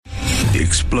the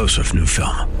explosive new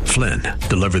film, Flynn,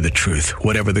 Deliver the Truth,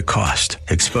 Whatever the Cost,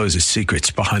 exposes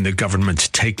secrets behind the government's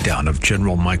takedown of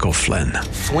General Michael Flynn.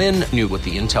 Flynn knew what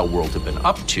the intel world had been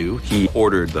up to. He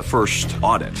ordered the first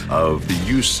audit of the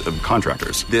use of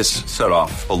contractors. This set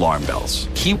off alarm bells.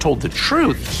 He told the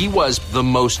truth. He was the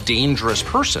most dangerous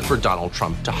person for Donald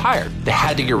Trump to hire. They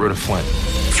had to get rid of Flynn.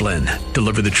 Flynn,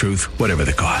 Deliver the Truth, Whatever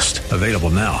the Cost. Available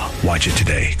now. Watch it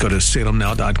today. Go to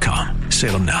salemnow.com.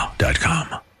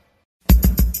 salemnow.com.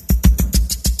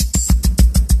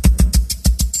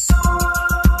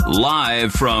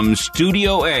 Live from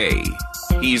Studio A,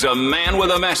 he's a man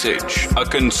with a message, a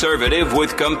conservative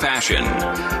with compassion.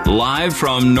 Live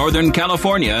from Northern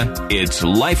California, it's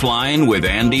Lifeline with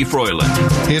Andy Froyland.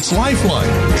 It's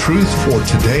Lifeline, Truth for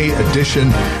Today edition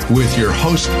with your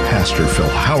host, Pastor Phil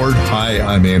Howard. Hi,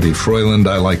 I'm Andy Froyland.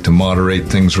 I like to moderate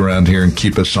things around here and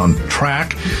keep us on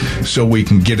track so we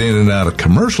can get in and out of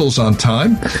commercials on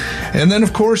time. And then,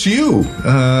 of course, your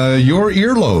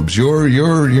earlobes, your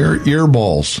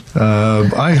earballs.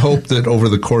 I hope that over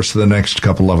the course of the next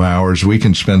couple of hours, we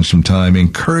can spend some time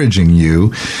encouraging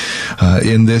you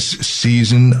in this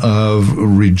season of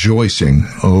rejoicing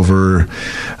over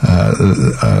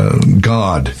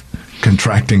God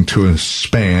contracting to a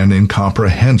span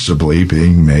incomprehensibly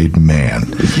being made man.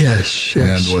 Yes.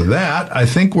 And with that, I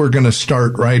think we're going to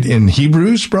start right in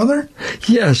Hebrews, brother?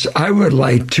 Yes, I would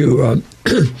like to,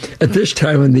 at this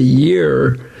time of the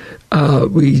year,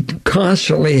 we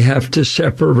constantly have to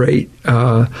separate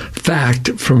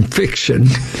fact from fiction,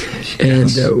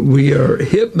 and we are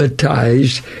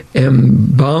hypnotized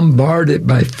and bombarded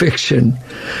by fiction.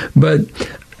 But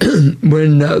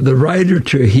when the writer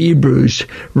to Hebrews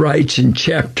writes in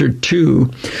chapter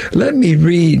 2, let me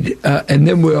read, and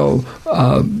then we'll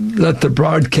let the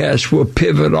broadcast will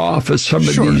pivot off of some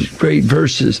of these great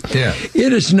verses. Yeah.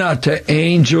 It is not to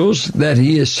angels that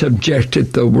he has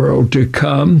subjected the world to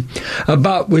come,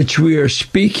 about which we are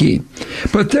speaking.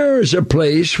 But there is a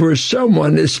place where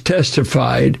someone has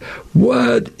testified,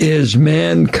 what is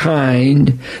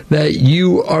mankind that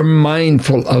you are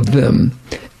mindful of them?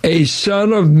 A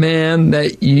son of man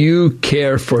that you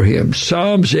care for him.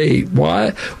 Psalms 8.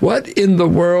 Why? What in the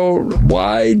world?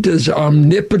 Why does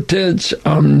omnipotence,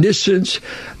 omniscience,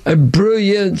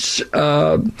 brilliance,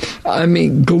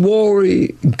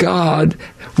 glory, God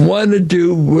want to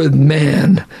do with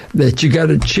man? That you got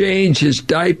to change his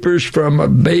diapers from a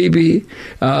baby.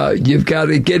 You've got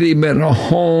to get him in a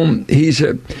home. He's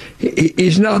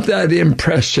not that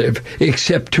impressive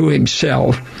except to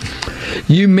himself.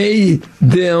 You made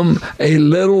them a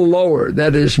little lower,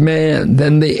 that is man,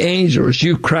 than the angels.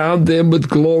 You crowned them with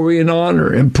glory and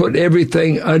honor and put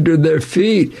everything under their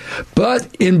feet. But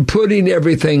in putting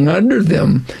everything under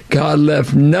them, God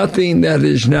left nothing that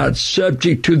is not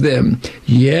subject to them.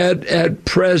 Yet at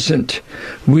present,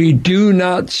 we do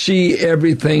not see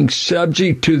everything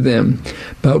subject to them,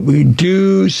 but we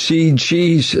do see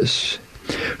Jesus,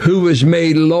 who was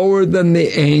made lower than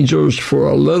the angels for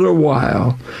a little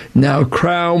while, now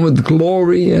crowned with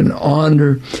glory and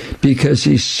honor, because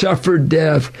he suffered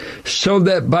death, so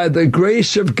that by the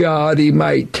grace of God he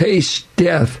might taste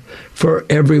death for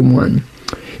everyone.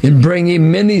 In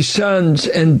bringing many sons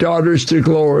and daughters to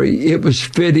glory, it was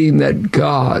fitting that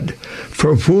God,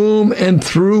 for whom and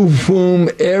through whom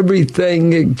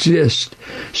everything exists,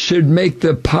 should make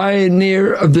the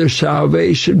pioneer of their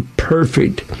salvation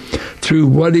perfect through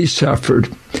what he suffered.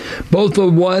 Both the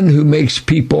one who makes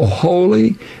people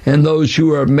holy and those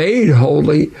who are made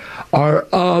holy are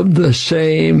of the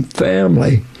same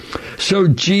family. So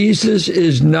Jesus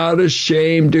is not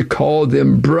ashamed to call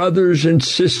them brothers and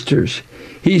sisters.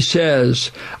 He says,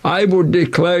 I will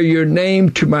declare your name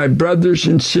to my brothers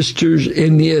and sisters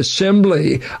in the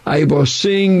assembly. I will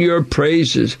sing your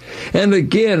praises. And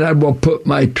again, I will put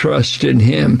my trust in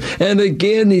him. And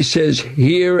again, he says,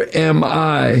 here am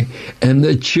I and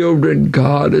the children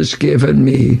God has given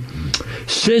me.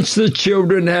 Since the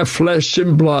children have flesh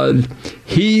and blood,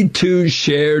 he too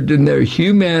shared in their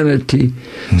humanity,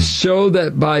 so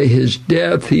that by his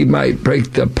death he might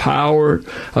break the power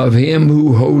of him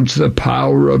who holds the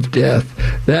power of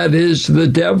death, that is, the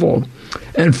devil,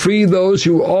 and free those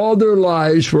who all their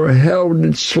lives were held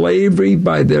in slavery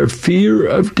by their fear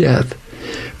of death.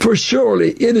 For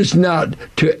surely it is not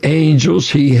to angels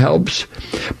he helps,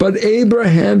 but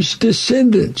Abraham's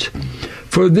descendants.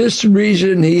 For this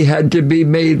reason he had to be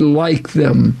made like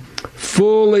them,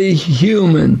 fully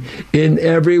human in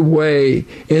every way,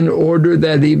 in order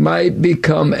that he might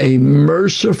become a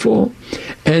merciful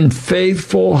and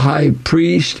faithful high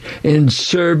priest in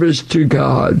service to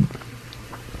God,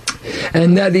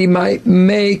 and that he might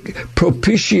make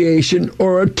propitiation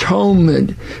or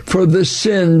atonement for the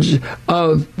sins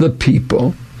of the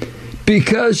people.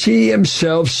 Because he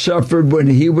himself suffered when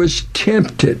he was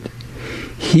tempted,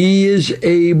 he is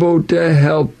able to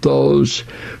help those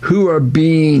who are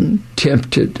being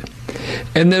tempted.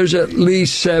 And there's at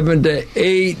least 7 to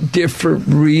 8 different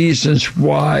reasons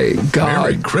why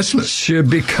God should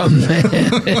become man.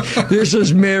 This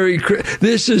is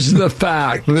This is the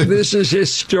fact. This is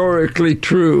historically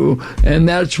true, and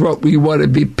that's what we want to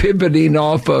be pivoting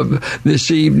off of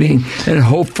this evening. And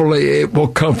hopefully, it will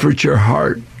comfort your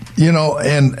heart. You know,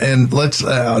 and let's.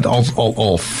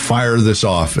 I'll fire this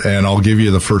off, and I'll give you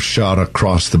the first shot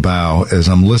across the bow. As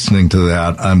I'm listening to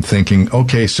that, I'm thinking,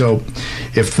 okay, so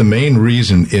if the main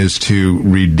reason is to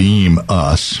redeem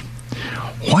us,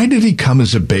 why did he come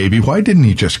as a baby? Why didn't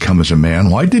he just come as a man?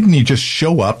 Why didn't he just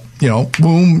show up? You know,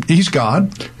 boom, he's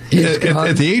God.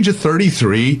 At the age of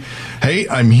 33, hey,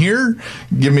 I'm here.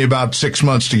 Give me about 6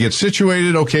 months to get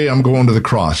situated. Okay, I'm going to the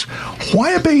cross.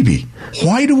 Why a baby?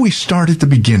 Why do we start at the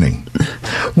beginning?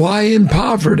 Why in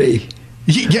poverty?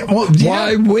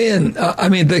 Why win? I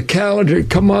mean, the calendar,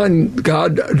 come on,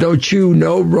 God, don't you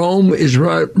know Rome is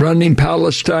running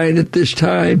Palestine at this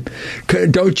time?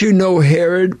 Don't you know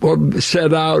Herod will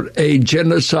set out a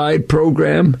genocide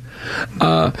program?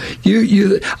 I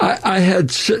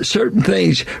had certain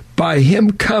things. By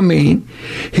him coming,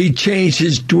 he changed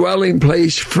his dwelling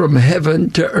place from heaven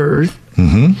to earth.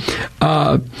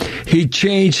 Mm-hmm. He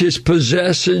changed his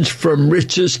possessions from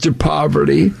riches to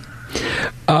poverty.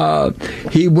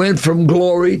 He went from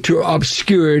glory to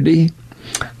obscurity.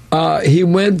 He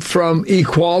went from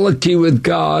equality with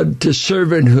God to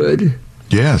servanthood.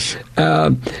 Yes.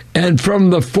 And from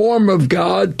the form of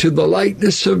God to the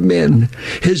likeness of men.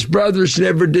 His brothers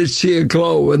never did see a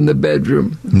glow in the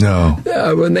bedroom. No.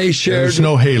 When they shared. There was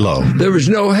no halo. There was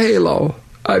no halo.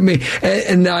 I mean,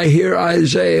 and I hear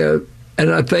Isaiah,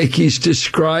 and I think he's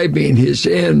describing his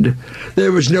end.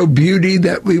 There was no beauty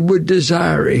that we would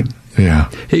desire him. Yeah.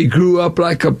 He grew up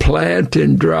like a plant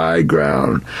in dry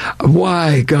ground.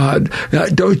 Why, God?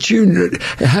 Haven't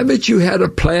you had a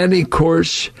planting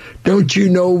course? Don't you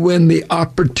know when the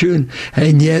opportune,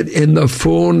 and yet in the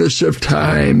fullness of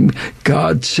time,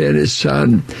 God sent his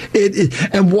son.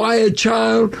 And why a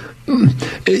child?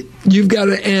 You've got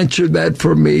to answer that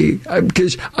for me,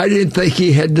 because I didn't think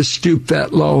he had to stoop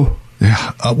that low.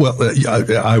 Yeah.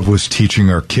 I was teaching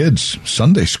our kids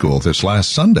Sunday school this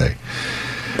last Sunday.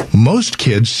 Most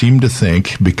kids seem to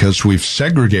think, because we've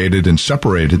segregated and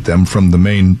separated them from the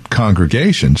main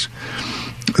congregations,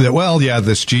 that,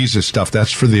 this Jesus stuff,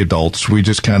 that's for the adults. We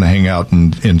just kind of hang out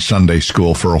in Sunday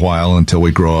school for a while until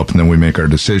we grow up, and then we make our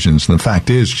decisions. And the fact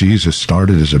is, Jesus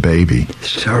started as a baby.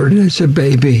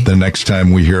 The next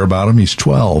time we hear about him, he's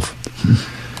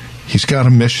 12. He's got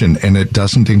a mission, and it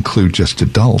doesn't include just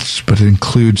adults, but it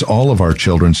includes all of our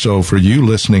children. So for you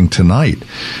listening tonight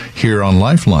here on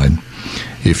Lifeline,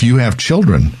 if you have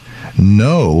children,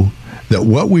 know that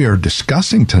what we are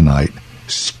discussing tonight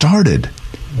started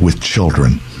with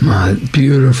children.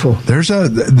 Beautiful. There's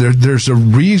a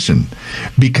reason,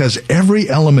 because every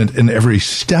element and every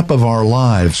step of our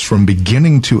lives from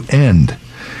beginning to end,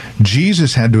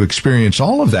 Jesus had to experience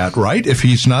all of that, right? If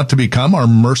he's not to become our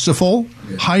merciful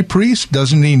high priest,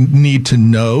 doesn't he need to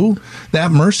know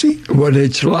that mercy? What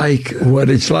it's like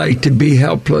to be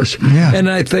helpless. Yeah. And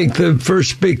I think the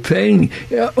first big thing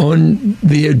on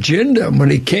the agenda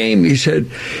when he came, he said,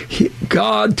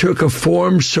 God took a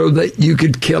form so that you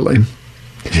could kill him.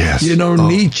 Yes.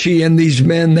 Nietzsche and these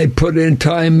men, they put in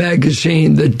Time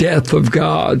magazine, the death of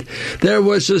God. There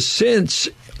was a sense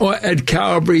at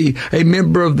Calvary, a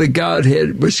member of the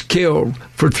Godhead was killed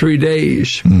for 3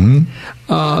 days. Mm-hmm.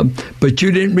 But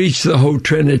you didn't reach the whole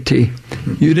Trinity.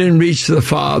 You didn't reach the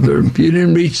Father. You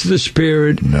didn't reach the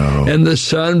Spirit. No. And the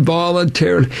Son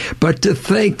voluntarily. But to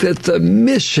think that the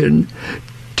mission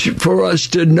for us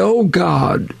to know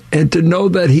God and to know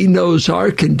that he knows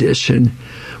our condition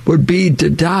would be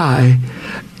to die.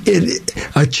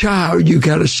 A child, you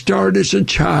got to start as a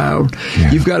child.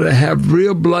 Yeah. You've got to have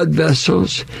real blood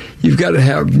vessels. You've got to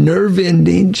have nerve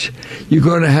endings. You're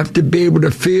going to have to be able to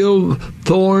feel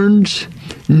thorns,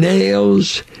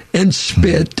 nails, and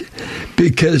spit,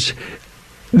 because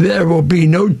there will be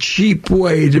no cheap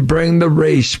way to bring the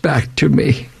race back to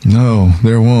me. No,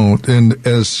 there won't. And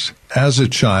as a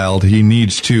child, he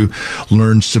needs to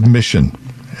learn submission.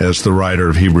 as the writer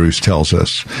of Hebrews tells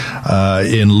us.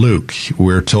 In Luke,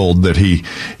 we're told that he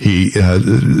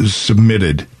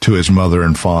submitted to his mother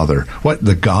and father. What,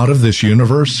 the God of this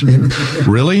universe?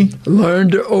 Really?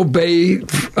 Learned to obey.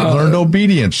 Learned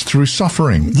obedience through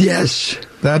suffering. Yes.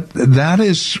 That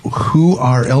is who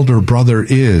our elder brother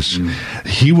is.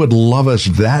 He would love us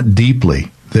that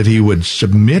deeply that he would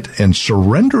submit and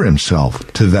surrender himself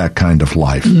to that kind of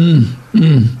life.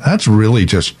 That's really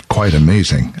just quite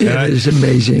amazing. It is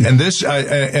amazing. And this,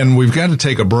 and we've got to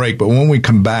take a break, but when we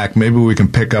come back, maybe we can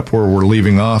pick up where we're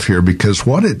leaving off here, because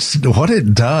what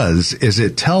it does is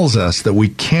it tells us that we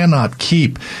cannot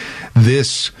keep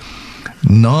this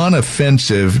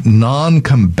non-offensive,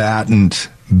 non-combatant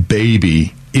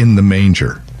baby in the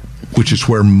manger, which is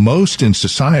where most in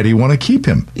society want to keep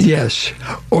him. Yes,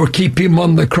 or keep him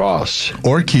on the cross.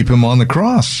 Or keep him on the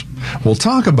cross. We'll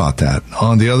talk about that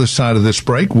on the other side of this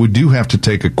break. We do have to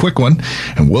take a quick one,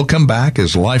 and we'll come back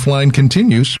as Lifeline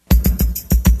continues.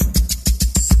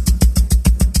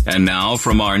 And now,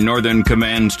 from our Northern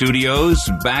Command studios,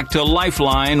 back to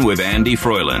Lifeline with Andy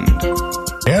Froyland.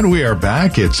 And we are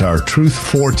back. It's our Truth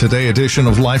for Today edition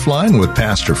of Lifeline with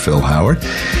Pastor Phil Howard.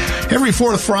 Every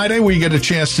fourth Friday, we get a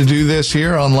chance to do this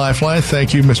here on Lifeline.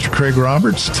 Thank you, Mr. Craig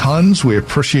Roberts. Tons. We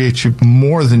appreciate you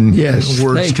more than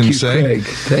words can say. Craig.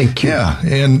 Thank you. Yeah,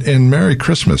 and Merry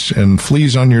Christmas, and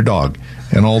fleas on your dog,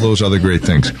 and all those other great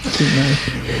things.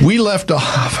 We left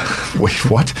off.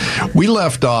 Wait, what? We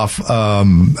left off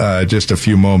just a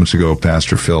few moments ago,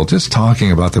 Pastor Phil, just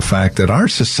talking about the fact that our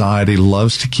society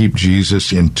loves to keep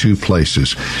Jesus in two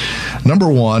places.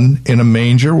 Number one, in a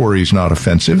manger where he's not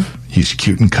offensive. He's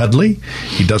cute and cuddly.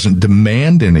 He doesn't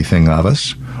demand anything of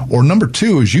us. Or number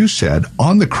two, as you said,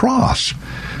 on the cross,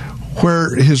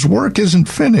 where his work isn't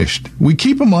finished. We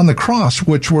keep him on the cross,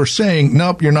 which we're saying,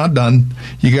 nope, you're not done.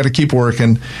 You got to keep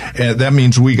working. And that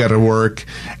means we got to work.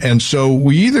 And so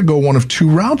we either go one of two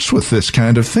routes with this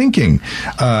kind of thinking.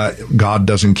 God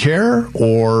doesn't care,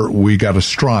 or we got to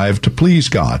strive to please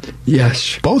God.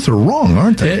 Yes. Both are wrong,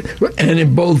 aren't they? And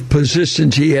in both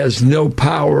positions, he has no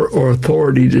power or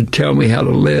authority to tell me how to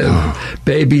live. Oh.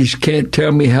 Babies can't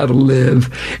tell me how to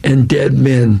live, and dead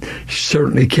men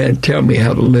certainly can't tell me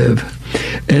how to live.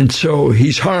 And so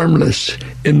he's harmless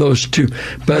in those two.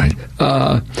 But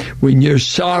when you're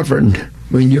sovereign,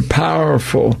 when you're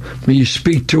powerful, when you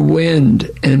speak to wind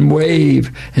and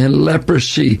wave and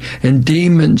leprosy and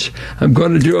demons. I'm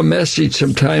going to do a message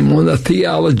sometime on the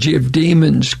theology of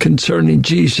demons concerning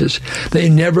Jesus. They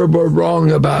never were wrong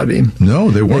about him.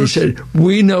 No, they weren't. They said,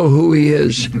 we know who he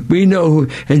is. We know who.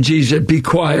 And Jesus said, be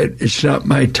quiet. It's not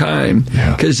my time.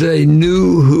 Because they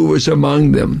knew who was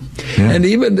among them. Yeah. And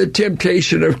even the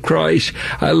temptation of Christ,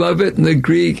 I love it in the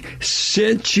Greek,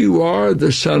 since you are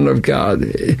the Son of God.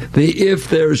 If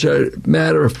there's a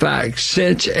matter of fact,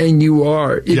 since and you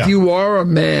are. If you are a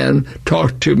man,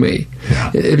 talk to me.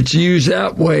 Yeah. It's used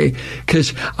that way,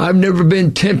 because I've never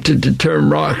been tempted to turn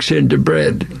rocks into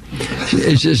bread.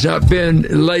 It's just not been,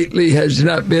 lately has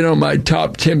not been on my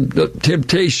top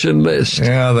temptation list.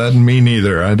 Yeah, that me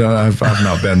neither. I've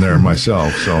not been there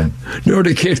myself. So, nor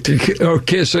to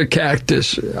kiss a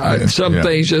cactus. Some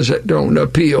things just don't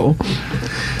appeal.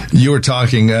 You were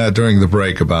talking during the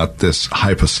break about this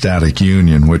hypostatic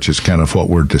union, which is kind of what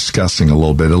we're discussing a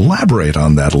little bit. Elaborate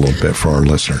on that a little bit for our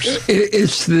listeners.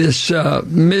 It's this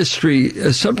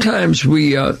mystery. Sometimes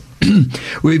we've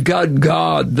got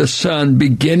God the Son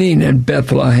beginning in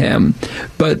Bethlehem,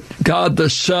 but God the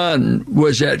Son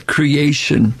was at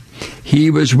creation. He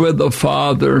was with the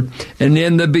Father, and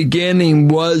in the beginning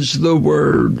was the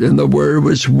Word, and the Word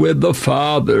was with the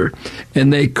Father,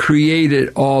 and they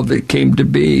created all that came to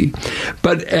be.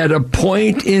 But at a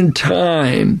point in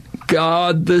time,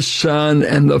 God the Son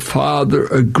and the Father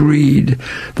agreed.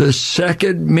 The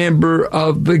second member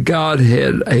of the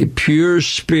Godhead, a pure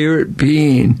spirit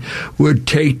being, would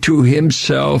take to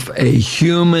himself a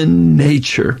human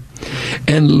nature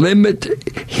and limit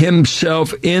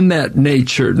himself in that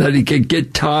nature, that he could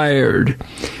get tired,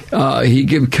 he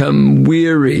could become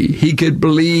weary, he could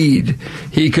bleed,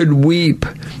 he could weep,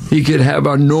 he could have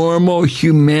a normal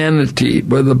humanity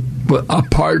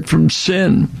apart from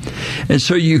sin. And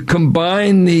so you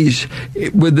combine these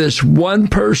with this one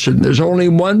person. There's only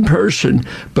one person,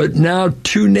 but now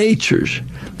two natures.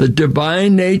 The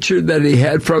divine nature that he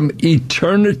had from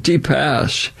eternity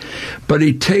past, but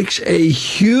he takes a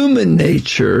human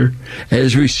nature,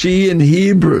 as we see in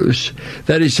Hebrews,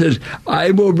 that he says,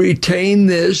 I will retain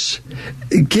this,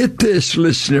 get this,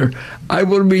 listener, I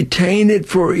will retain it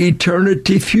for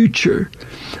eternity future.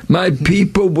 My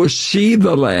people will see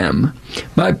the Lamb.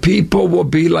 My people will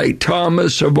be like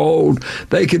Thomas of old.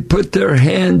 They could put their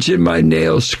hands in my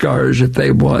nail scars if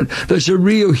they want. There's a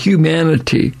real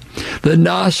humanity. The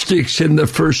Gnostics in the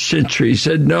first century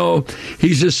said, no,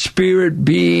 he's a spirit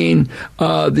being.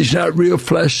 He's not real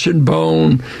flesh and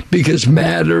bone because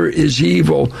matter is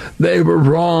evil. They were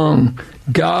wrong.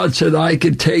 God said, I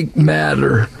could take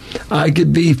matter. I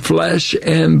could be flesh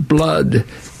and blood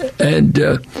and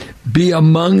be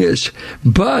among us.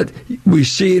 But we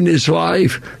see in his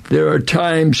life, there are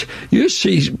times, you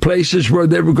see places where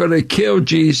they were going to kill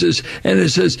Jesus, and it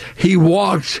says he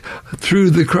walked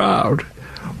through the crowd.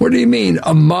 What do you mean?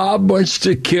 A mob wants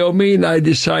to kill me and I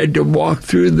decide to walk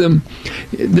through them?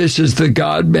 This is the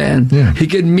God-man. Yeah. He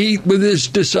can meet with his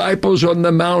disciples on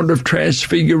the Mount of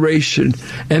Transfiguration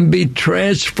and be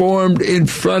transformed in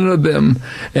front of them.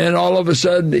 And all of a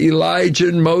sudden, Elijah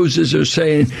and Moses are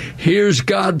saying, here's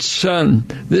God's Son.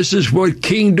 This is what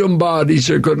kingdom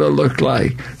bodies are going to look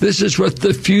like. This is what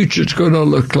the future's going to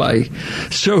look like.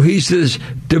 So he's this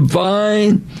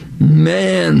divine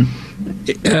man.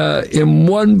 In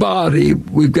one body,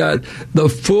 we've got the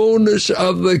fullness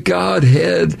of the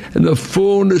Godhead and the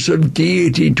fullness of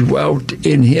deity dwelt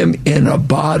in him in a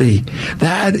body.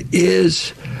 That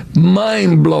is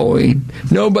mind-blowing.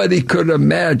 Nobody could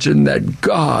imagine that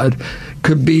God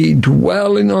could be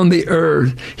dwelling on the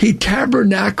earth. He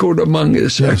tabernacled among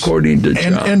us, yes, according to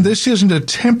John. And this isn't a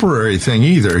temporary thing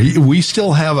either. We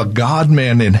still have a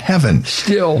God-man in heaven.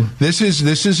 Still. This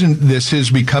is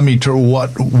becoming to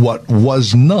what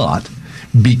was not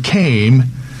became,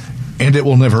 and it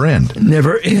will never end.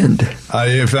 Never end.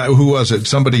 Who was it?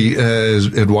 Somebody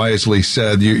had wisely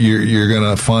said, you're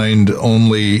going to find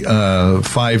only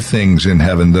 5 things in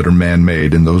heaven that are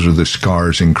man-made, and those are the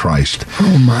scars in Christ.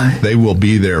 Oh, my. They will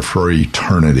be there for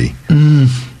eternity.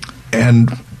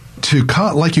 And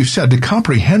like you said, to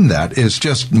comprehend that is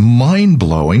just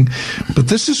mind-blowing. But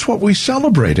this is what we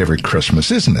celebrate every Christmas,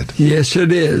 isn't it? Yes,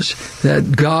 it is.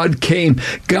 That God came.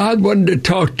 God wanted to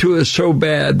talk to us so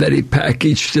bad that he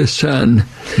packaged a son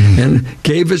and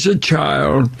gave us a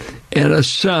child and a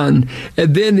son.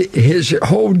 And then his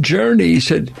whole journey, he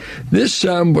said, this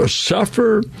son will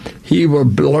suffer. He will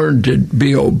learn to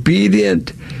be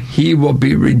obedient. He will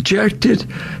be rejected.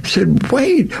 I said,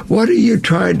 wait, what are you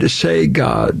trying to say,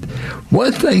 God?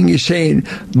 One thing you're saying,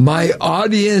 my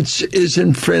audience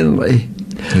isn't friendly,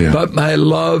 but my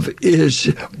love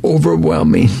is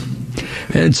overwhelming.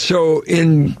 And so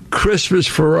in Christmas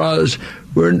for us,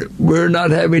 we're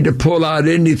not having to pull out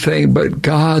anything, but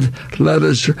God, let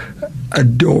us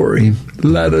adore him.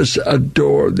 Let us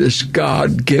adore this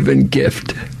God-given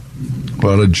gift.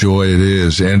 What a joy it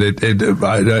is. And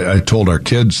I told our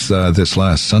kids this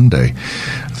last Sunday,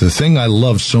 the thing I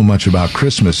love so much about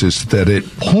Christmas is that it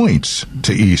points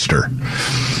to Easter.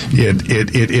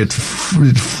 It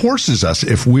forces us,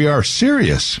 if we are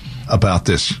serious about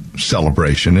this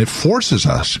celebration, it forces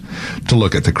us to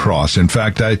look at the cross. In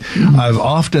fact, I've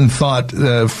often thought,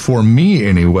 for me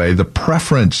anyway, the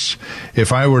preference,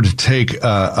 if I were to take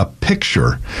a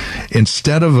picture,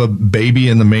 instead of a baby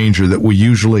in the manger that we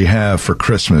usually have for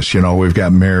Christmas, we've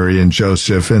got Mary and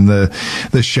Joseph and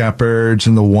the shepherds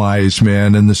and the wise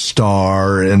men and the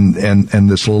star and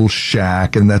this little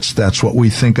shack, and that's what we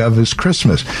think of as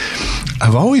Christmas.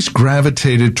 I've always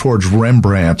gravitated towards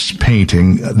Rembrandt's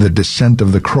painting, The Descent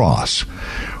of the Cross,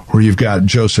 where you've got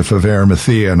Joseph of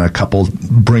Arimathea and a couple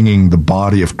bringing the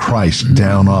body of Christ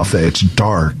down off there. It's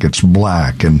dark, it's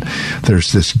black, and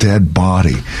there's this dead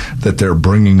body that they're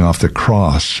bringing off the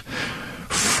cross.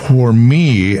 For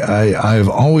me, I've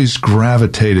always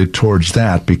gravitated towards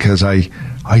that because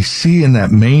I see in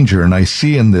that manger and I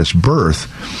see in this birth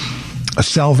a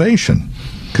salvation.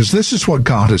 Because this is what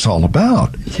God is all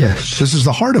about. Yes. This is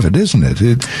the heart of it, isn't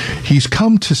it? He's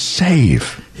come to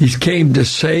save. He's came to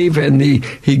save, and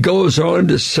he goes on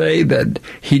to say that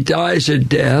he dies a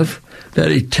death,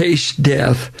 that he tastes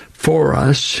death for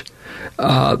us.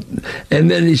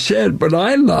 And then he said, but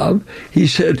I love, he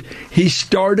said, he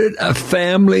started a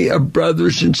family of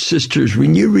brothers and sisters.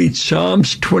 When you read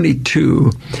Psalms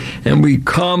 22, and we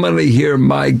commonly hear,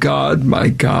 my God,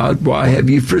 why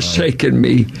have you forsaken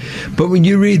me? But when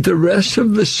you read the rest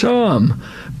of the psalm,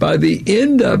 by the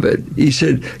end of it, he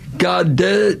said, God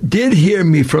did hear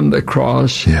me from the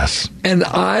cross. Yes. And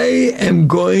I am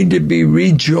going to be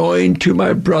rejoined to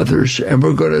my brothers, and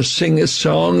we're going to sing a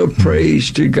song of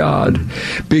praise to God,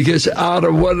 because out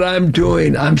of what I'm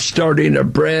doing, I'm starting a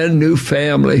brand new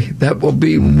family that will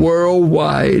be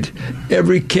worldwide.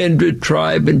 Every kindred,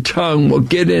 tribe, and tongue will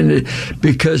get in it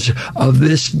because of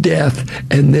this death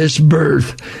and this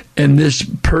birth and this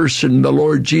person, the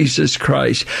Lord Jesus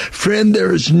Christ. Friend,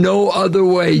 there is no other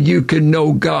way you can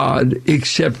know God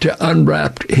except to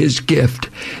unwrap his gift.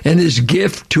 And his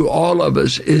gift to all of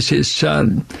us is his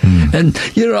Son. And,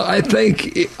 I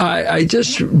think I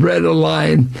just read a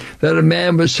line that a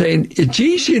man was saying, it's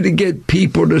easy to get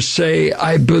people to say,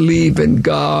 I believe in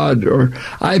God, or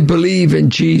I believe in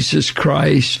Jesus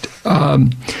Christ.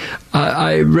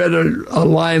 I read a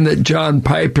line that John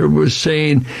Piper was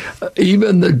saying,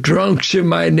 even the drunks in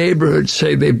my neighborhood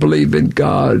say they believe in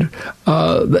God.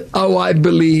 I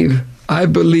believe.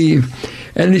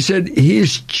 And he said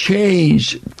he's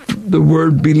changed the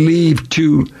word believe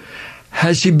to,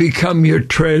 has he become your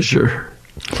treasure?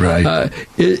 Right.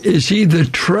 Is he the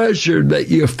treasure that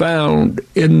you found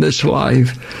in this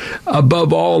life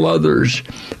above all others?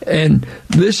 And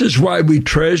this is why we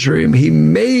treasure him. He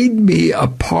made me a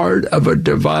part of a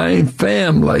divine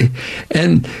family.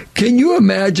 And can you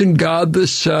imagine God the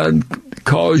Son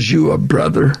calls you a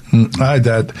brother?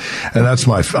 That's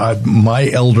my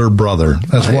elder brother.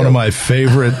 That's one of my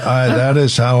favorite. That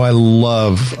is how I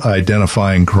love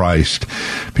identifying Christ,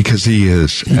 because he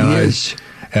is.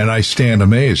 And I stand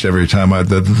amazed every time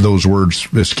those words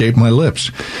escape my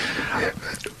lips.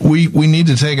 We need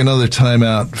to take another time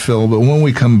out, Phil, but when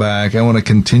we come back, I want to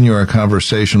continue our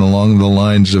conversation along the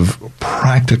lines of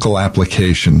practical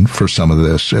application for some of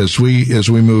this as we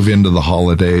move into the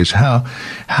holidays.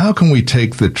 How can we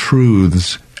take the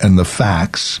truths and the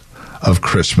facts of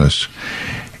Christmas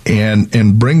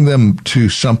and bring them to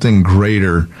something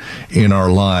greater in our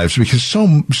lives? Because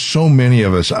so many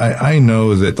of us, I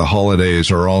know that the holidays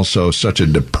are also such a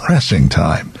depressing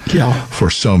time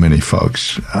for so many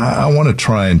folks. I want to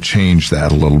try and change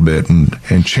that a little bit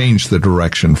and change the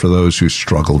direction for those who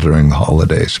struggle during the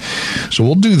holidays. So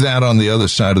we'll do that on the other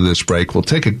side of this break. We'll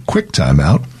take a quick time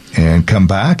out and come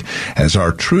back as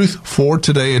our Truth for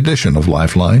Today edition of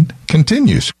Lifeline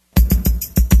continues.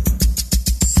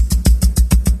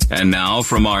 And now,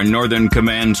 from our Northern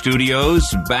Command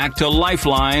studios, back to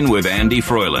Lifeline with Andy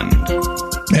Froyland.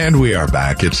 And we are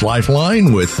back. It's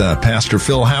Lifeline with Pastor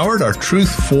Phil Howard, our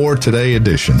Truth for Today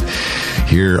edition.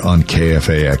 Here on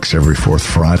KFAX every fourth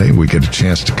Friday, we get a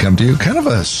chance to come to you, kind of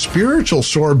a spiritual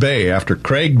sorbet. After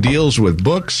Craig deals with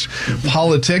books,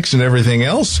 politics, and everything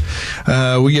else,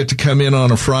 we get to come in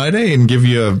on a Friday and give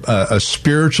you a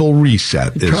spiritual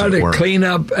reset. Try to clean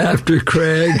up after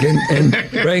Craig and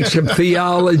bring some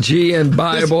theology and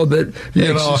Bible that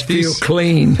makes us feel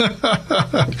clean.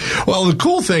 Well, the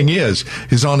cool thing is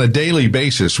on a daily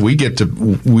basis we get to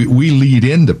we lead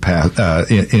into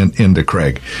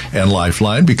Craig and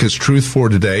Lifeline, because Truth for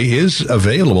Today is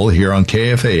available here on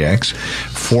KFAX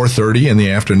 4:30 in the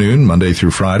afternoon, Monday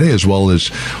through Friday, as well as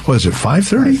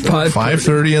 5:30?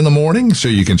 5:30 in the morning, so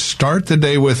you can start the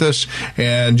day with us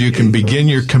and you can begin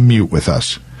your commute with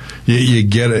us. You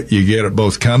get it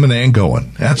both coming and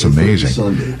going. That's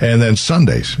amazing. And then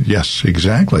Sundays, yes,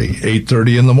 exactly,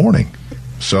 8:30 in the morning.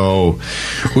 So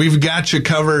we've got you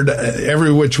covered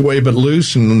every which way but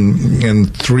loose,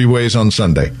 and 3 ways on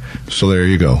Sunday. So there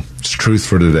you go. It's Truth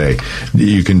for Today.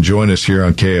 You can join us here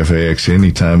on KFAX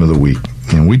any time of the week,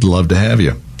 and we'd love to have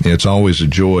you. It's always a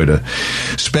joy to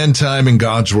spend time in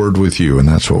God's Word with you, and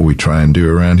that's what we try and do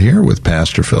around here with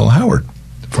Pastor Phil Howard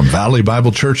from Valley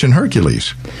Bible Church in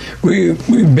Hercules.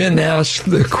 We've been asked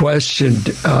the question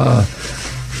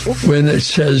when it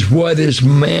says, what is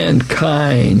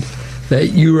mankind,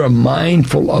 that you are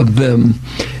mindful of them.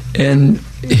 And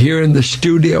here in the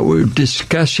studio, we're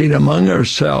discussing among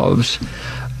ourselves,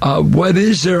 what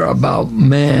is there about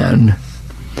man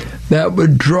that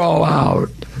would draw out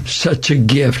such a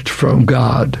gift from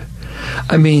God?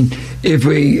 I mean, if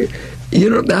we,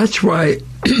 that's why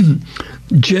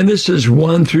Genesis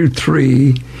 1 through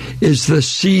 3 is the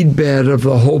seedbed of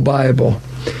the whole Bible.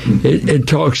 It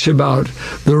talks about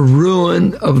the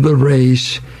ruin of the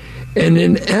race. And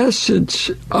in essence,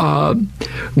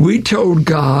 we told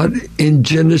God in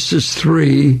Genesis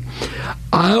 3,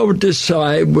 I'll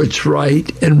decide what's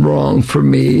right and wrong for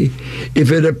me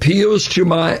if it appeals to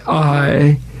my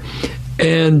eye.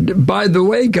 And by the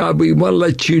way, God, we want to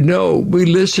let you know we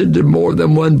listen to more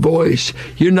than one voice.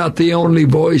 You're not the only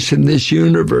voice in this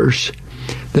universe.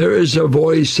 There is a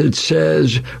voice that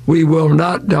says we will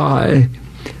not die.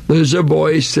 There's a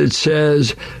voice that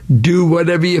says, do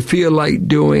whatever you feel like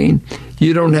doing.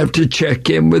 You don't have to check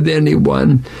in with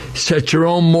anyone. Set your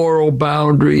own moral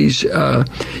boundaries.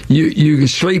 You can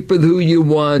sleep with who you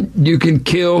want. You can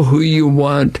kill who you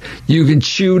want. You can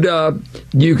shoot up.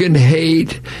 You can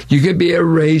hate. You can be a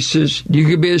racist. You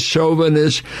can be a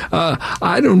chauvinist.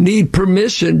 I don't need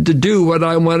permission to do what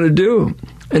I want to do.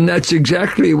 And that's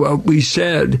exactly what we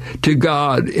said to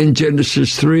God in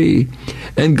Genesis 3.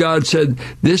 And God said,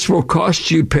 this will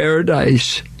cost you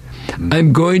paradise.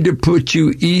 I'm going to put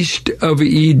you east of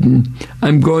Eden.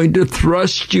 I'm going to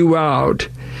thrust you out.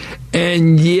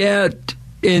 And yet,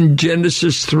 in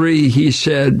Genesis 3, he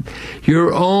said,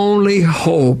 your only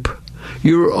hope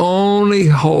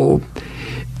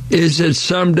is that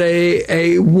someday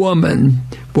a woman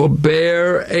will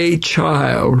bear a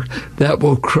child that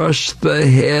will crush the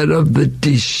head of the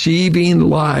deceiving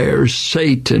liar,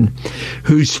 Satan,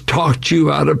 who's talked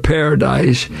you out of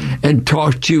paradise and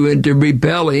talked you into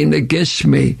rebelling against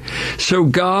me. So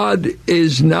God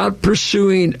is not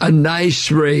pursuing a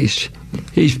nice race.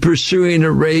 He's pursuing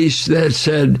a race that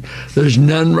said there's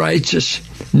none righteous.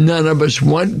 None of us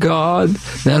want God.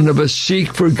 None of us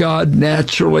seek for God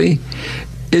naturally.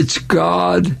 It's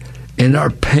God in our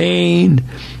pain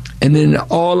and in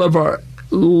all of our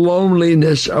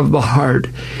loneliness of the heart.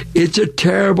 It's a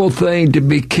terrible thing to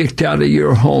be kicked out of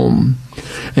your home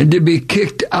and to be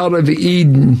kicked out of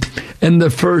Eden. And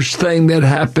the first thing that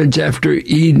happens after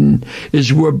Eden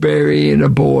is we're burying a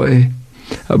boy.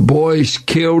 A boy's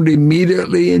killed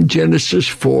immediately in Genesis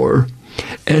 4.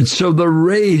 And so the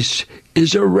race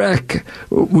is a wreck.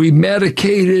 We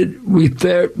medicate it, we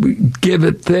give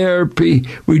it therapy,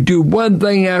 we do one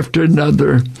thing after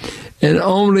another, and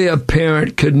only a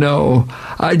parent could know.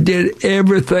 I did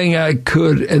everything I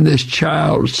could, and this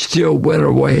child still went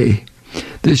away.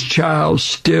 This child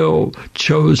still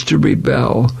chose to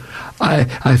rebel.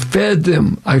 I fed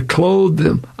them, I clothed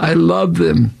them, I loved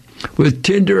them. With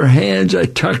tender hands, I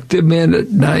tucked them in at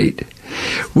night.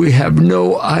 We have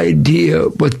no idea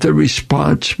what the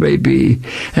response may be.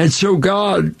 And so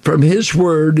God, from his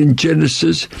word in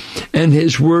Genesis and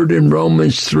his word in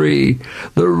Romans 3,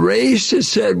 the race has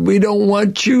said, we don't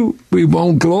want you, we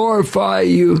won't glorify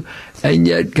you. And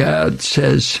yet God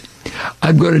says,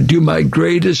 I'm going to do my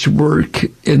greatest work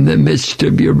in the midst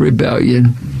of your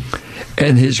rebellion.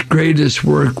 And his greatest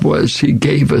work was he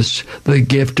gave us the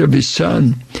gift of his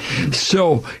son.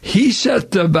 So he set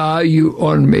the value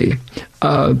on me.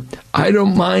 I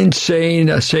don't mind saying,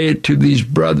 I say it to these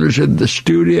brothers in the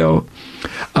studio,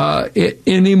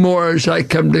 anymore as I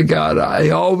come to God, I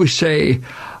always say,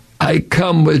 I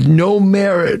come with no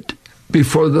merit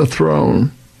before the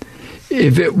throne.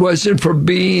 If it wasn't for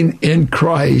being in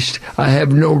Christ, I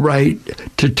have no right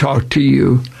to talk to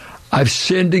you. I've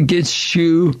sinned against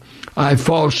you. I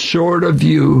fall short of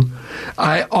you.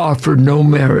 I offer no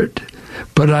merit,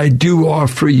 but I do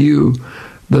offer you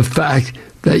the fact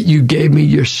that you gave me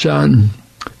your son,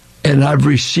 and I've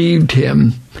received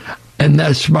him, and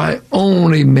that's my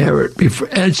only merit.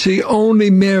 And it's the only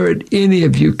merit any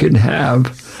of you can have.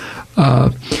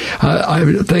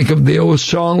 I think of the old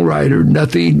songwriter,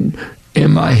 nothing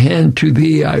in my hand to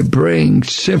thee I bring,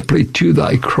 simply to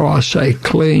thy cross I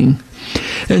cling.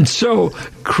 And so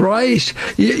Christ,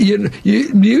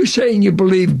 you saying you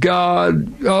believe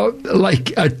God,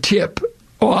 like a tip.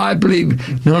 Oh, I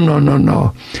believe,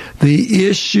 no. The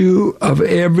issue of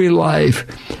every life,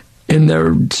 and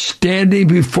they're standing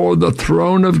before the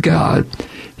throne of God,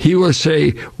 he will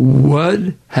say, what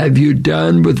have you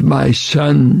done with my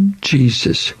son,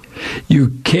 Jesus? You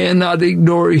cannot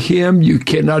ignore him. You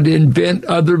cannot invent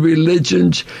other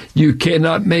religions. You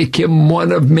cannot make him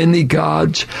one of many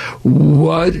gods.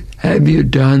 What have you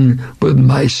done with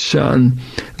my son?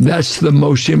 That's the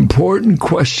most important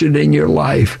question in your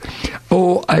life.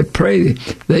 Oh, I pray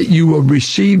that you will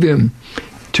receive him.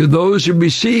 To those who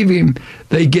receive him,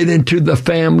 they get into the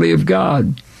family of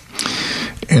God.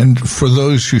 And for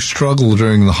those who struggle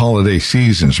during the holiday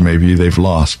seasons, maybe they've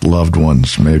lost loved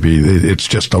ones, maybe it's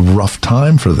just a rough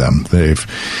time for them.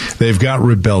 They've got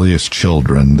rebellious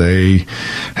children. They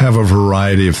have a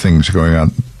variety of things going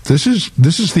on. This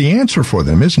is the answer for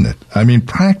them, isn't it? I mean,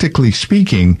 practically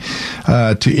speaking,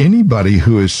 to anybody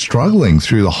who is struggling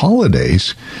through the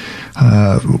holidays,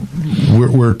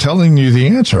 we're telling you the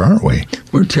answer, aren't we?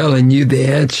 We're telling you the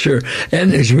answer.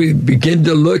 And as we begin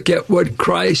to look at what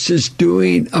Christ is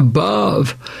doing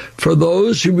above, for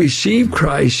those who receive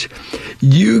Christ,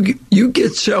 you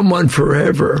get someone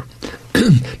forever.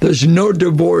 There's no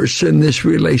divorce in this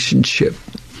relationship.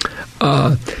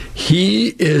 He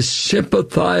is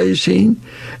sympathizing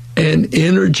and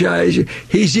energize you.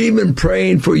 He's even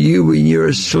praying for you when you're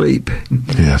asleep.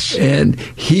 Yes. And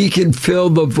he can fill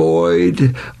the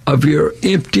void of your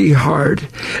empty heart.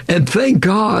 And thank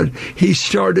God he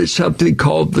started something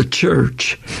called the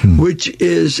church, which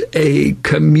is a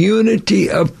community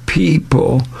of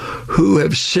people who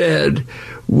have said,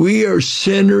 we are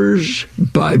sinners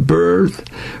by birth.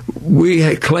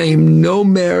 We claim no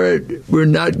merit. We're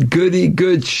not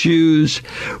goody-good shoes.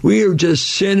 We are just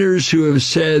sinners who have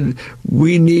said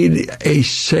we need a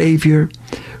Savior.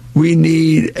 We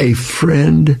need a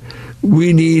friend.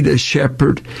 We need a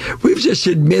shepherd. We've just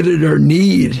admitted our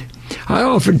need. I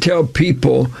often tell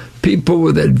people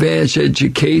with advanced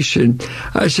education,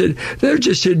 I said, they're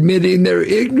just admitting their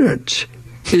ignorance.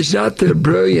 It's not their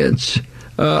brilliance.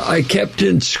 I kept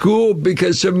in school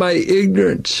because of my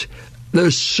ignorance.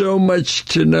 There's so much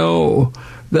to know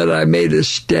that I made a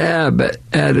stab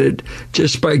at it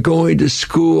just by going to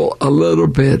school a little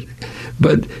bit.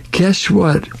 But guess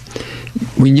what?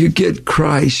 When you get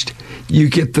Christ, you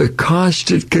get the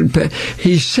constant compassion.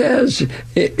 He says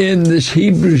in this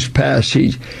Hebrews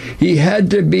passage, he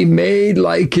had to be made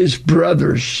like his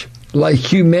brothers, like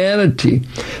humanity,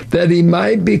 that he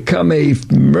might become a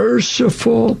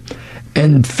merciful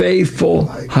and faithful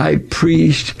high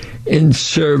priest in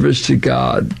service to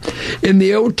God. In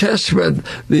the Old Testament,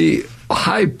 the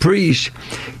high priest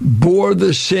bore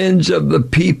the sins of the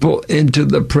people into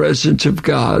the presence of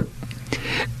God.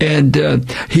 And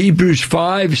Hebrews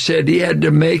 5 said he had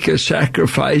to make a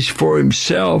sacrifice for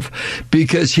himself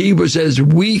because he was as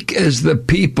weak as the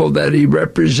people that he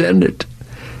represented.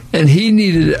 And he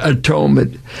needed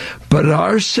atonement. But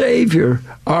our Savior,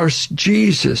 our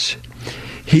Jesus,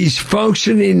 he's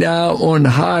functioning now on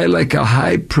high like a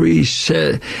high priest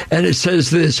said. And it says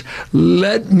this,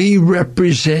 let me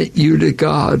represent you to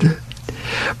God.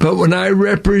 But when I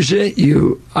represent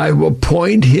you, I will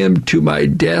point him to my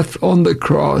death on the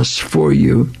cross for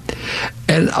you.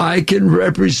 And I can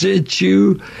represent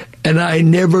you, and I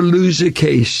never lose a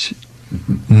case.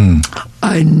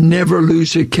 I never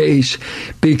lose a case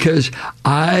because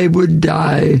I would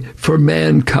die for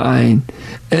mankind.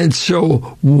 And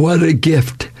so what a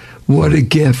gift. What a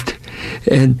gift.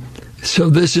 And so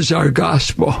this is our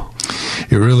gospel.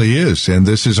 It really is, and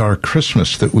this is our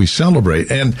Christmas that we celebrate.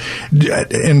 And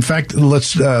in fact,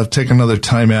 let's take another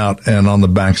time out, and on the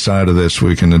backside of this,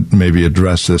 we can maybe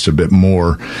address this a bit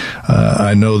more.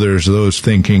 I know there's those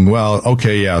thinking, well,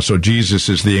 okay, yeah, so Jesus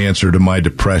is the answer to my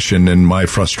depression and my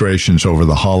frustrations over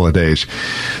the holidays.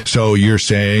 So you're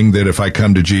saying that if I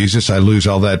come to Jesus, I lose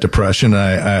all that depression,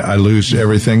 I lose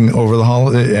everything over the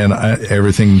holiday, and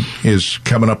everything is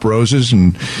coming up roses,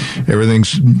 and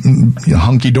everything's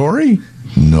hunky-dory?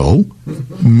 No,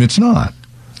 it's not.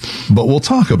 But we'll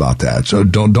talk about that. So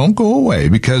don't go away,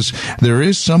 because there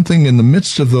is something in the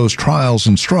midst of those trials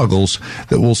and struggles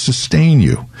that will sustain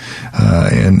you.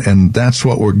 And that's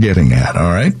what we're getting at,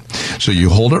 all right? So you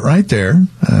hold it right there.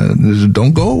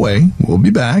 Don't go away. We'll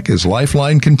be back as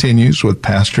Lifeline continues with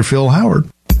Pastor Phil Howard.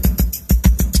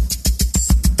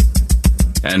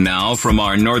 And now from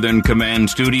our Northern Command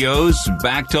studios,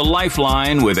 back to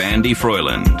Lifeline with Andy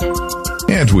Froyland.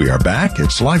 And we are back.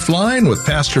 It's Lifeline with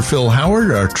Pastor Phil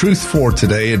Howard, our Truth for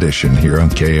Today edition here on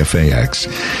KFAX.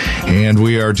 And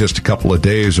we are just a couple of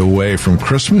days away from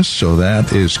Christmas, so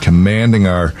that is commanding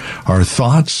our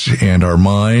thoughts and our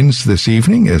minds this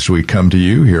evening as we come to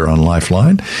you here on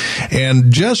Lifeline.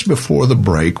 And just before the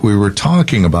break, we were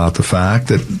talking about the fact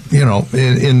that, you know,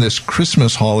 in this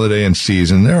Christmas holiday and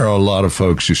season, there are a lot of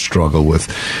folks who struggle with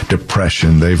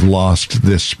depression. They've lost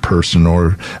this person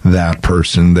or that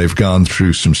person. They've gone through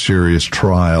some serious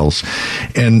trials.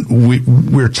 And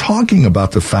we're talking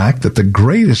about the fact that the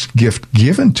greatest gift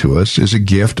given to us is a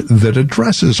gift that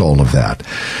addresses all of that.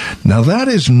 Now, that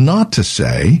is not to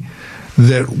say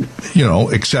that, you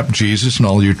know, accept Jesus and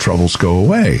all your troubles go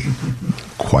away.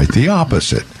 Quite the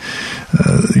opposite.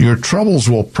 Your troubles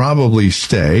will probably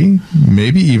stay,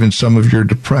 maybe even some of your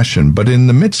depression, but in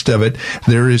the midst of it,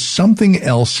 there is something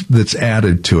else that's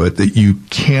added to it that you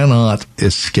cannot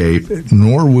escape,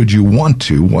 nor would you want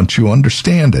to once you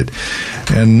understand it.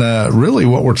 And really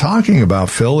what we're talking about,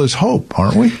 Phil, is hope,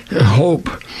 aren't we? Hope.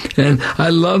 And I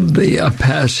love the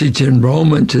passage in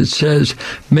Romans. It says,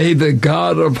 may the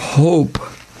God of hope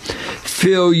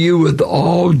fill you with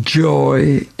all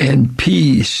joy and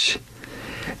peace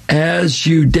as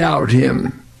you doubt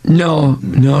him. No.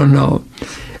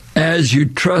 As you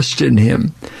trust in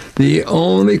him. The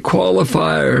only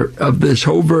qualifier of this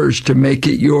whole verse to make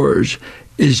it yours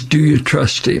is, do you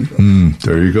trust him?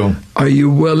 There you go. Are you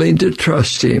willing to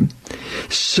trust him?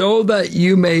 So that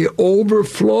you may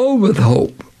overflow with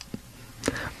hope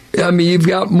I mean, you've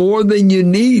got more than you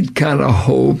need kind of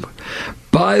hope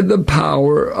by the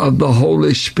power of the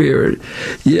Holy Spirit.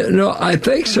 You know, I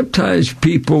think sometimes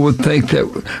people would think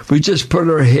that we just put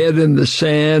our head in the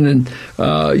sand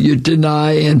and you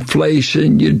deny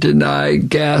inflation, you deny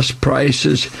gas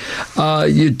prices,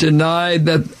 you deny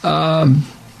that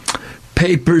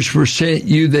papers were sent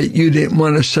you that you didn't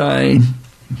want to sign,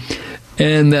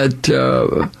 and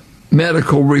that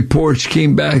medical reports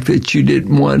came back that you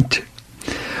didn't want.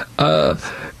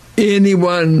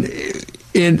 Anyone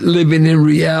living in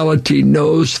reality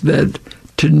knows that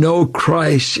to know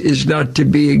Christ is not to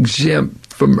be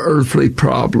exempt from earthly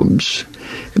problems.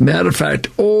 Matter of fact,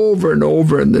 over and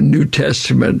over in the New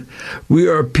Testament, we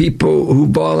are people who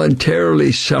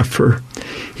voluntarily suffer.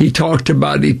 He talked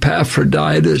about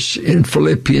Epaphroditus in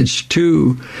Philippians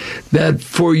 2, that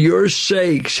for your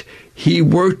sakes he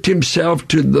worked himself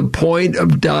to the point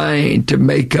of dying to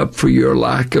make up for your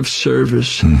lack of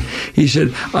service. He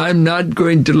said, I'm not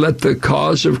going to let the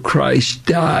cause of Christ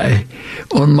die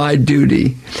on my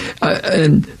duty.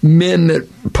 And men that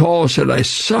Paul said, I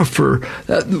suffer,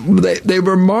 they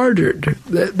were martyred.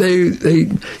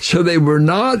 So they were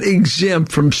not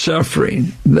exempt from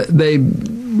suffering. They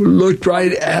looked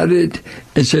right at it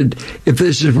and said, if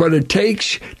this is what it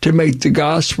takes to make the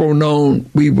gospel known,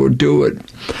 we will do it.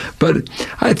 But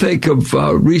I think of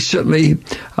recently,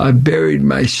 I buried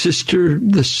my sister,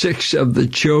 the sixth of the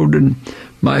children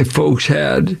my folks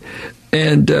had.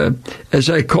 And as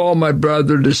I called my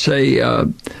brother to say,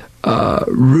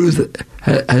 Ruth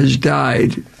has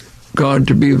died, gone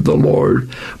to be with the Lord,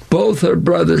 both her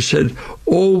brothers said,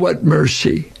 oh, what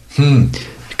mercy.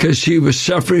 Because she was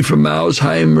suffering from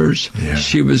Alzheimer's. Yeah.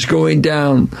 She was going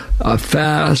down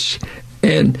fast.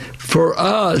 And for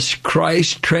us,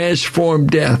 Christ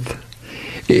transformed death.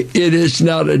 It is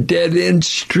not a dead-end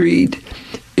street.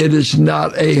 It is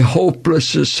not a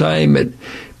hopeless assignment,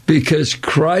 because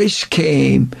Christ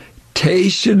came,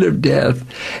 tasted of death,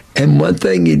 and one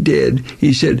thing he did,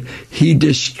 he said, he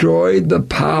destroyed the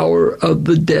power of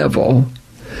the devil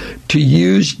to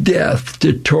use death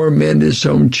to torment his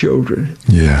own children.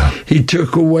 Yeah. He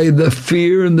took away the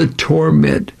fear and the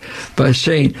torment by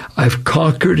saying, I've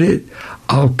conquered it.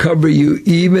 I'll cover you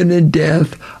even in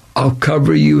death. I'll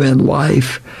cover you in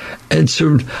life. And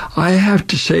so I have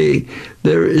to say,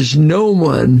 there is no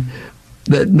one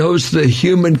that knows the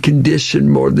human condition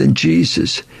more than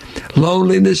Jesus.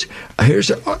 Loneliness.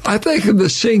 I think of the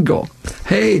single.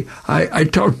 Hey, I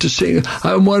talk to single.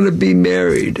 I want to be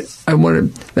married.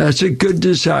 That's a good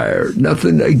desire.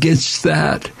 Nothing against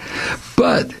that.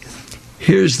 But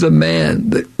here's the man,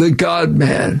 the God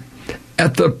man,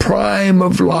 at the prime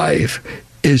of life,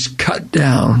 is cut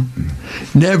down,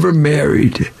 never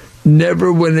married,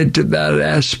 never went into that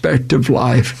aspect of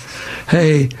life.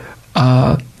 Hey,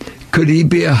 could he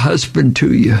be a husband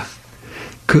to you?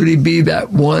 Could he be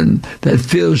that one that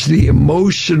fills the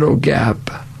emotional gap?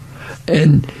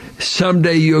 And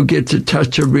someday you'll get to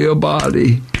touch a real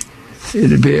body.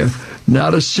 It'll be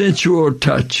not a sensual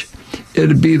touch.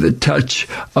 It'll be the touch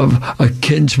of a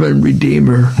kinsman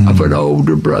redeemer, of an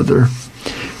older brother.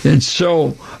 And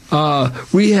so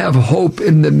we have hope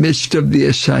in the midst of the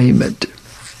assignment.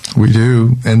 We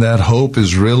do, and that hope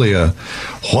is really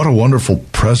what a wonderful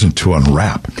present to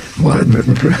unwrap.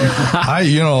 I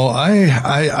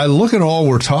look at all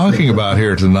we're talking about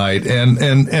here tonight, and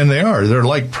they're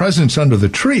like presents under the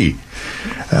tree.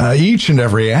 Each and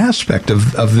every aspect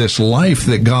of this life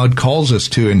that God calls us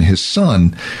to in His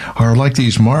Son are like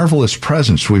these marvelous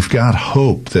presents. We've got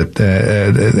hope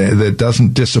that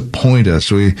doesn't disappoint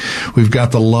us. We've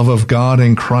got the love of God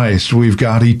in Christ. We've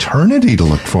got eternity to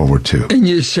look forward to. And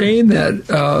you're saying that,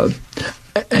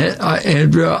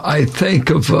 Andrea, I think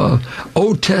of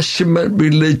Old Testament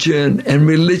religion and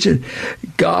religion.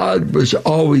 God was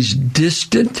always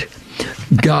distant.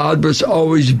 God was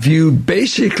always viewed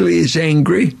basically as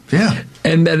angry. Yeah.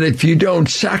 And that if you don't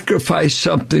sacrifice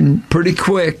something pretty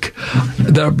quick,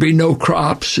 there'll be no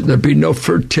crops, there'll be no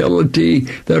fertility,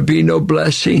 there'll be no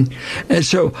blessing. And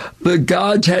so the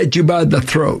gods had you by the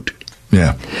throat.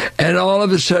 Yeah. And all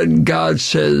of a sudden God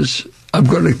says, I'm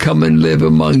going to come and live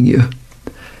among you.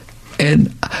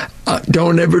 And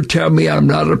don't ever tell me I'm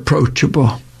not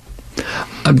approachable.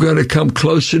 I'm going to come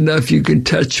close enough you can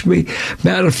touch me.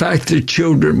 Matter of fact, the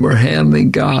children were handling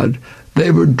God.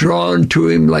 They were drawn to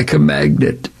Him like a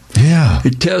magnet. Yeah.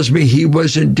 It tells me He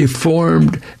wasn't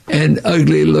deformed and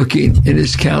ugly looking in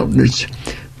His countenance.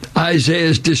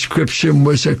 Isaiah's description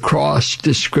was a cross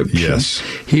description. Yes.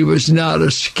 He was not a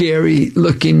scary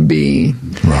looking being.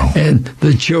 Wow. And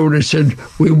the children said,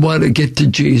 we want to get to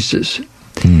Jesus.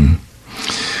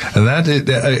 And that,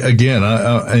 again,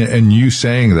 and you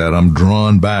saying that, I'm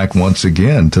drawn back once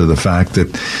again to the fact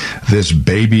that this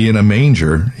baby in a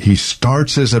manger, he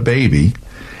starts as a baby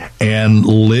and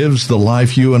lives the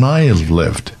life you and I have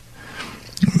lived,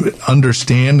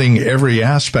 understanding every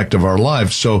aspect of our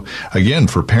lives. So again,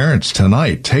 for parents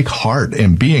tonight, take heart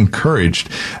and be encouraged.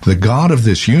 The God of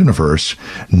this universe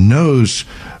knows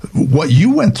what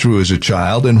you went through as a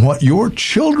child and what your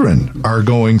children are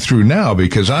going through now,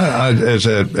 because I as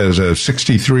a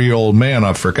 63-year-old man,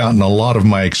 I've forgotten a lot of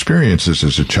my experiences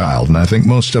as a child, and I think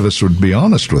most of us would be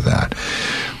honest with that.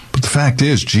 But the fact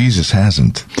is, Jesus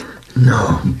hasn't.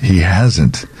 No, he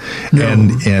hasn't. No.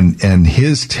 And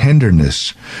his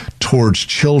tenderness towards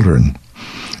children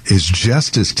is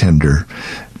just as tender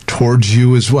towards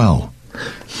you as well.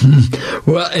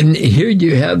 Well, and here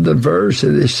you have the verse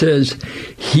that says,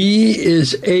 he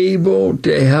is able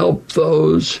to help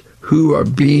those who are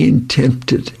being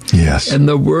tempted. Yes. And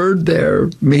the word there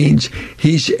means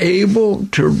he's able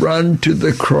to run to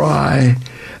the cry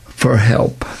for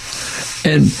help.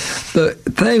 And the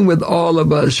thing with all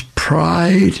of us,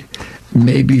 pride,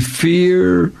 maybe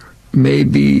fear,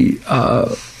 maybe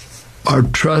our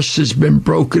trust has been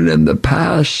broken in the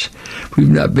past. We've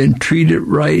not been treated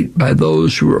right by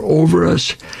those who are over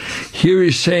us. Here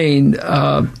he's saying,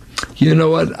 you know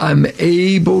what? I'm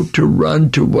able to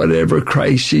run to whatever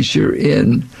crisis you're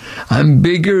in. I'm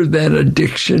bigger than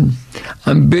addiction.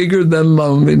 I'm bigger than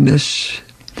loneliness.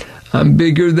 I'm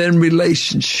bigger than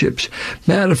relationships.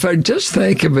 Matter of fact, just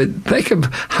think of it. Think of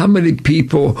how many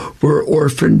people were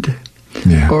orphaned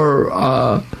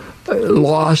or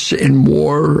lost in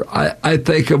war. I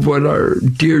think of what our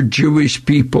dear Jewish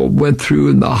people went through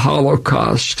in the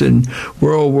Holocaust and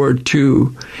World War II,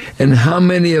 and how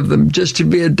many of them just to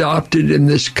be adopted in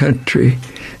this country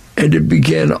and to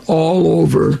begin all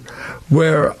over,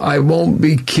 where I won't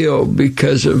be killed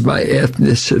because of my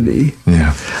ethnicity.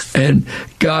 Yeah. And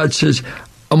God says,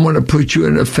 I'm going to put you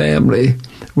in a family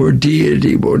where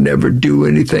deity will never do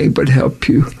anything but help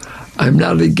you. I'm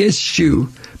not against you.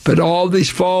 But all these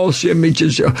false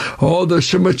images, there's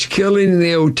so much killing in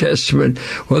the Old Testament.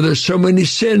 Well, there's so many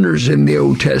sinners in the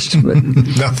Old Testament.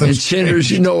 And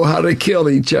sinners know how to kill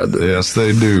each other. Yes,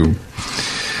 they do.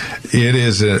 It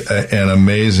is an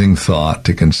amazing thought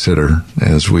to consider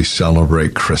as we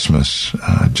celebrate Christmas,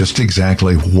 just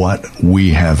exactly what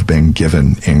we have been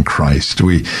given in Christ.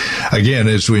 We, again,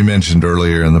 as we mentioned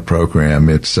earlier in the program,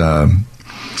 it's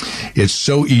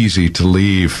so easy to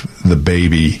leave the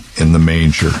baby in the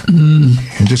manger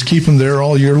and just keep him there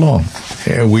all year long.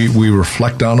 And we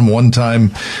reflect on him one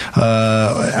time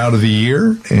out of the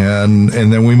year, and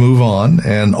then we move on.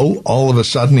 And all of a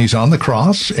sudden he's on the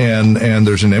cross, and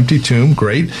there's an empty tomb.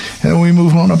 Great, and we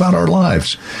move on about our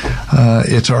lives.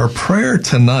 It's our prayer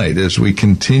tonight as we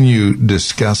continue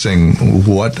discussing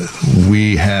what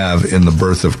we have in the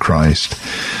birth of Christ,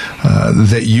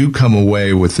 that you come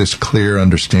away with this clear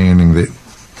understanding that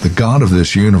the God of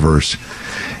this universe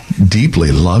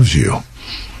deeply loves you,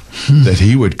 that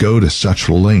he would go to such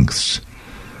lengths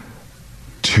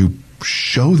to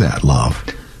show that love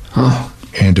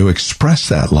and to express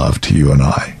that love to you and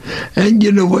I. And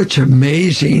you know what's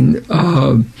amazing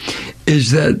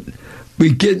is that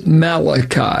we get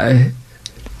Malachi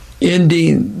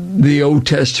ending the Old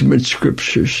Testament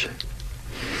scriptures.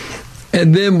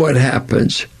 And then what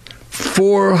happens?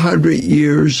 400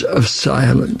 years of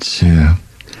silence. Yeah.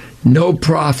 No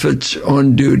prophets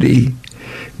on duty.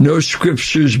 No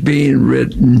scriptures being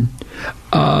written.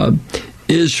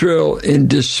 Israel in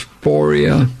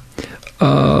dysphoria.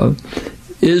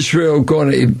 Israel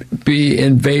going to be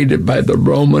invaded by the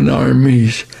Roman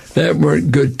armies. That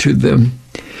weren't good to them.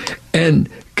 And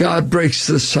God breaks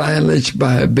the silence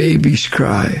by a baby's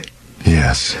cry.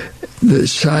 Yes. The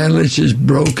silence is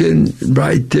broken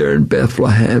right there in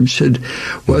Bethlehem. Said,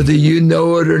 whether you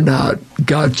know it or not,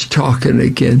 God's talking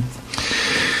again.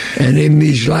 And in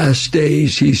these last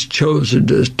days, he's chosen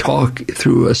to talk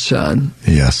through a son.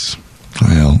 Yes.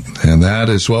 Well, and that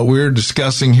is what we're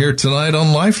discussing here tonight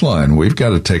on Lifeline. We've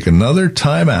got to take another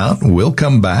time out. We'll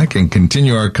come back and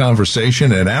continue our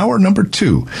conversation at hour number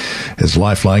 2 as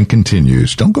Lifeline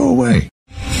continues. Don't go away.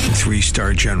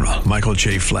 3-star General Michael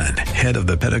J. Flynn, head of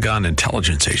the Pentagon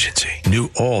Intelligence Agency, knew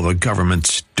all the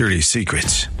government's dirty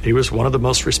secrets. He was one of the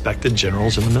most respected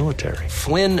generals in the military.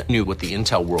 Flynn knew what the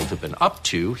intel world had been up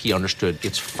to. He understood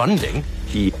its funding.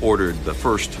 He ordered the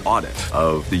first audit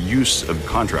of the use of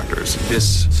contractors.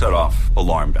 This set off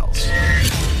alarm bells.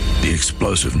 The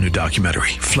explosive new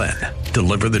documentary, Flynn,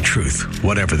 Deliver the Truth,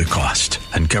 Whatever the Cost,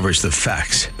 uncovers the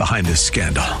facts behind this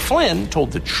scandal. Flynn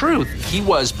told the truth. He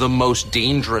was the most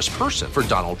dangerous person for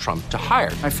Donald Trump to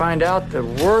hire. I find out the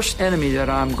worst enemy that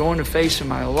I'm going to face in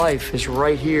my life is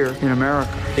right here in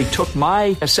America. They took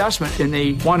my assessment and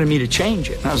they wanted me to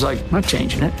change it. And I was like, I'm not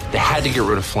changing it. They had to get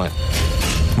rid of Flynn.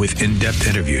 With in-depth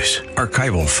interviews,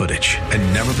 archival footage,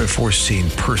 and never-before-seen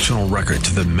personal records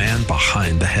of the man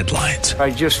behind the headlines.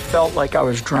 I just felt like I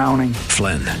was drowning.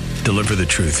 Flynn, Deliver the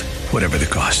Truth, Whatever the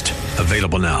Cost.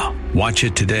 Available now. Watch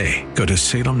it today. Go to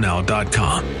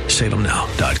salemnow.com.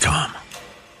 salemnow.com.